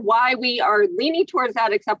really sure why we are leaning towards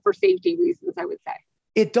that except for safety reasons, I would say.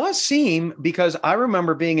 It does seem, because I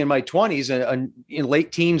remember being in my 20s and in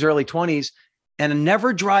late teens, early 20s, and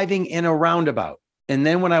never driving in a roundabout. And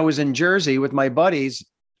then when I was in Jersey with my buddies,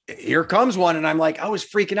 here comes one. And I'm like, I was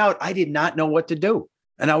freaking out. I did not know what to do.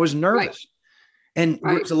 And I was nervous. Right. And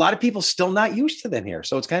there's a lot of people still not used to them here.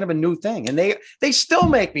 So it's kind of a new thing. And they still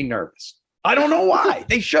make me nervous. I don't know why.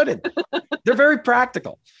 They shouldn't. They're very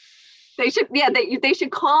practical. They should. Yeah, they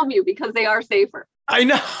should calm you because they are safer. I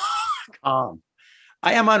know. Calm.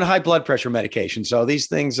 I am on high blood pressure medication. So these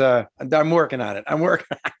things, I'm working on it.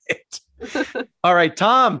 All right.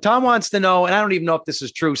 Tom wants to know, and I don't even know if this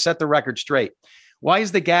is true. Set the record straight. Why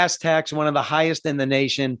is the gas tax one of the highest in the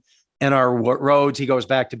nation, and our roads, he goes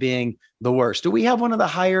back to being the worst? Do we have one of the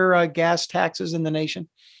higher gas taxes in the nation?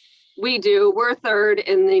 We do. We're third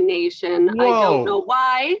in the nation. Whoa. I don't know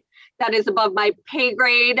why. That is above my pay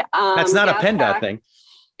grade. That's not a PennDOT thing.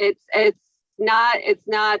 It's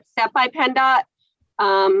not set by PennDOT.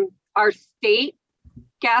 Our state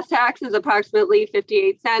gas tax is approximately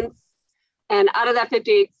 58 cents. And out of that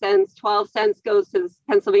 58 cents, 12 cents goes to the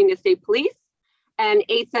Pennsylvania State Police and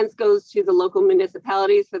 8 cents goes to the local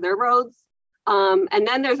municipalities for their roads. And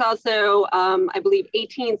then there's also, I believe,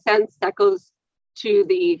 18 cents that goes to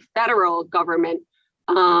the federal government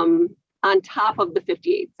on top of the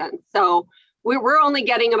 58 cents. So we're only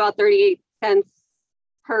getting about 38 cents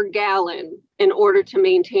per gallon in order to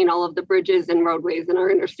maintain all of the bridges and roadways in our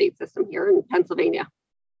interstate system here in Pennsylvania.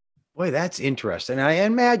 Boy, that's interesting. I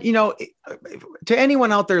imagine, to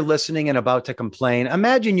anyone out there listening and about to complain,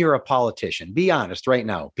 imagine you're a politician. Be honest right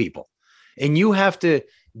now, people. And you have to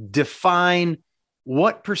define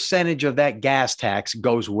what percentage of that gas tax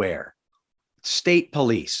goes where. State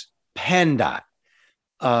police, PennDOT,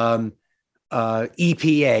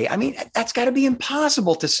 EPA. I mean, that's got to be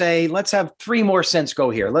impossible to say, let's have 3 more cents go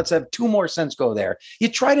here. Let's have 2 more cents go there. You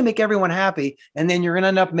try to make everyone happy, and then you're going to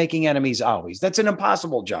end up making enemies always. That's an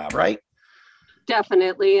impossible job, right?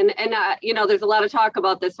 Definitely. And there's a lot of talk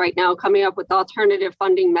about this right now, coming up with alternative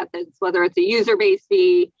funding methods, whether it's a user-based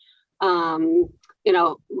fee,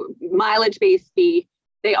 mileage-based fee.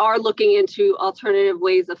 They are looking into alternative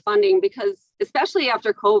ways of funding because, especially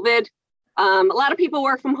after COVID, a lot of people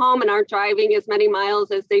work from home and aren't driving as many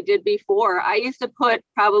miles as they did before. I used to put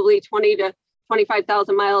probably 20 to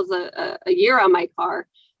 25,000 miles a year on my car.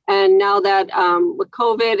 And now that with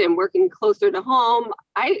COVID and working closer to home,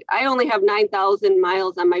 I only have 9,000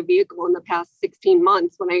 miles on my vehicle in the past 16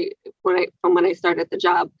 months from when I started the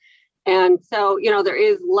job. And so, there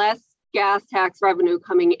is less gas tax revenue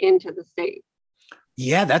coming into the state.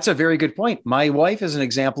 Yeah, that's a very good point. My wife is an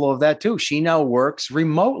example of that too. She now works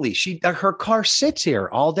remotely. Her car sits here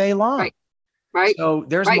all day long. Right. So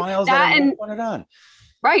there's miles that I put it on.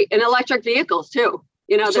 Right. And electric vehicles too.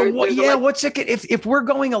 What's it? If we're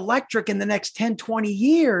going electric in the next 10, 20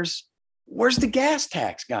 years, where's the gas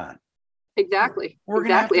tax gone? Exactly.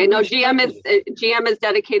 I know GM is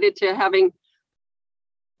dedicated to having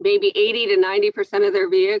maybe 80 to 90% of their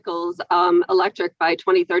vehicles electric by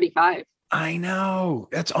 2035. I know.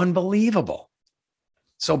 That's unbelievable.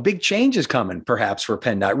 So big changes coming perhaps for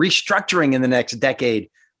PennDOT, restructuring in the next decade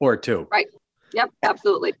or two. Right. Yep,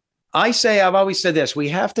 absolutely. I've always said this, we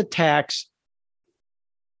have to tax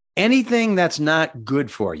anything that's not good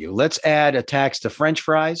for you. Let's add a tax to French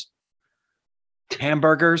fries,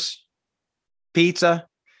 hamburgers, pizza.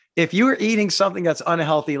 If you're eating something that's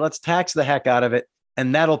unhealthy, let's tax the heck out of it.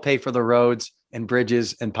 And that'll pay for the roads and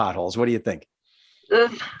bridges and potholes. What do you think?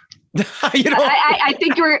 I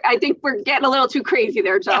think we're getting a little too crazy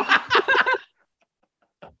there, Joe.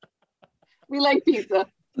 We like pizza.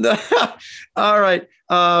 All right.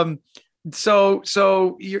 So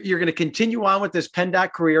you're going to continue on with this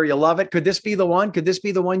PennDOT career. You love it. Could this be the one? Could this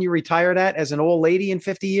be the one you retired at as an old lady in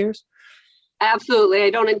 50 years? Absolutely. I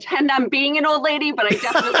don't intend on being an old lady, but I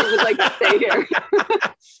definitely would like to stay here.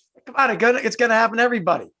 Come on, it's going to happen to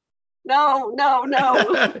everybody. No.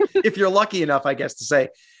 If you're lucky enough, I guess to say.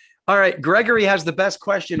 All right, Gregory has the best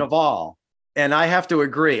question of all, and I have to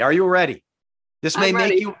agree. Are you ready? This may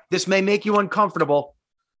make you uncomfortable.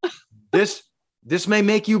 This may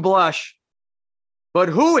make you blush. But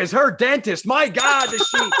who is her dentist? My God,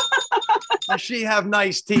 does she have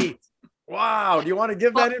nice teeth? Wow. Do you want to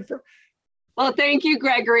give that info? Well, thank you,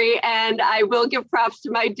 Gregory. And I will give props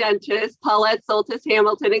to my dentist, Paulette Soltis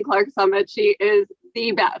Hamilton in Clark Summit. She is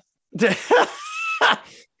the best.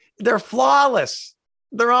 They're flawless.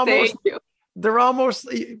 They're almost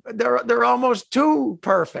too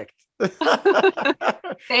perfect.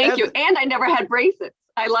 Thank you. And I never had braces.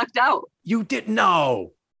 I lucked out. You didn't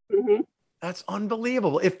know. Mm-hmm. That's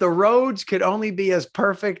unbelievable. If the roads could only be as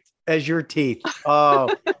perfect as your teeth.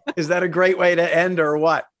 Oh, is that a great way to end or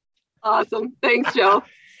what? Awesome. Thanks, Joe.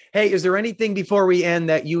 Hey, is there anything before we end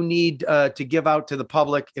that you need to give out to the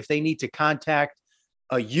public if they need to contact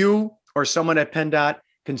you or someone at PennDOT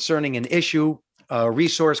concerning an issue, a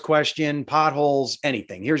resource question, potholes,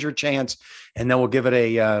 anything? Here's your chance, and then we'll give it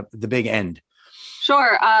the big end.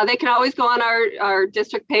 Sure. They can always go on our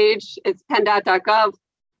district page. It's penndot.gov.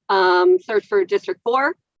 Search for District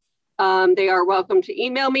 4. They are welcome to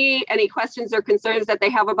email me any questions or concerns that they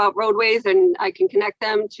have about roadways, and I can connect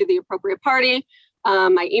them to the appropriate party.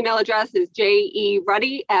 My email address is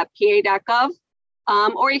jeruddy@pa.gov,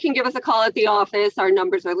 or you can give us a call at the office. Our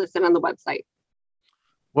numbers are listed on the website.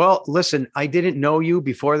 Well, listen, I didn't know you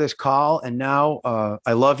before this call, and now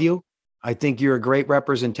I love you. I think you're a great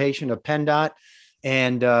representation of PennDOT.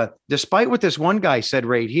 And despite what this one guy said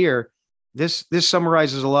right here, this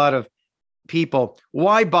summarizes a lot of people.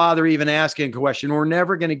 Why bother even asking a question? We're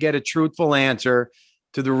never going to get a truthful answer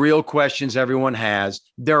to the real questions everyone has.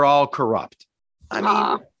 They're all corrupt. I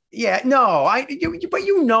mean, yeah, no, but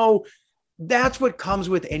that's what comes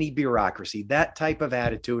with any bureaucracy, that type of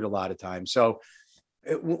attitude a lot of times. So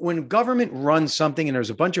when government runs something and there's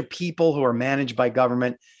a bunch of people who are managed by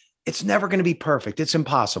government, it's never going to be perfect. It's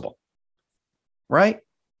impossible. Right?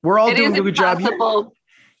 We're all doing a good job here.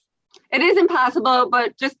 It is impossible,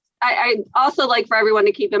 but just I also like for everyone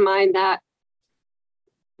to keep in mind that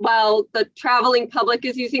while the traveling public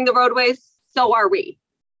is using the roadways, so are we.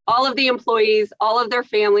 All of the employees, all of their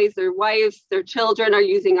families, their wives, their children are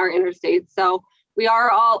using our interstates. So we are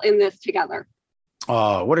all in this together.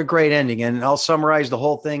 Oh, what a great ending. And I'll summarize the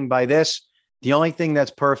whole thing by this. The only thing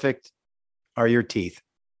that's perfect are your teeth.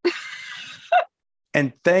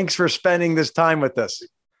 And thanks for spending this time with us.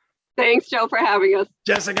 Thanks, Joe, for having us.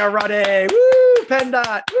 Jessica Ruddy. Woo!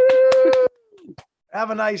 PennDOT. Woo! Have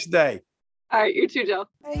a nice day. All right, you too, Joe.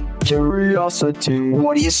 Curiosity.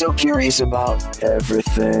 What are you so curious about?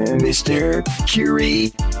 Everything, Mr.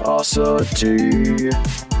 Curiosity.